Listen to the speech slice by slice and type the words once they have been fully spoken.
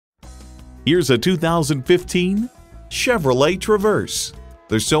Here's a 2015 Chevrolet Traverse.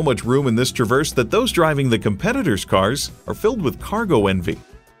 There's so much room in this Traverse that those driving the competitors' cars are filled with cargo envy.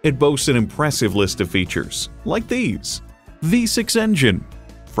 It boasts an impressive list of features, like these: V6 engine,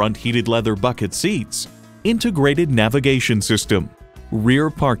 front heated leather bucket seats, integrated navigation system, rear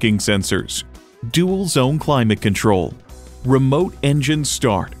parking sensors, dual zone climate control, remote engine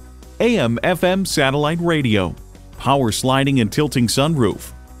start, AM/FM satellite radio, power sliding and tilting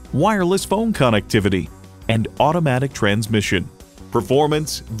sunroof, wireless phone connectivity, and automatic transmission.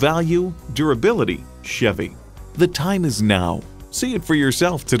 Performance, value, durability, Chevy. The time is now. See it for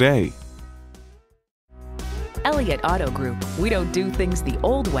yourself today. Elliott Auto Group. We don't do things the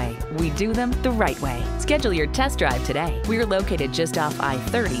old way, we do them the right way. Schedule your test drive today. We're located just off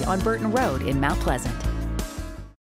I-30 on Burton Road in Mount Pleasant.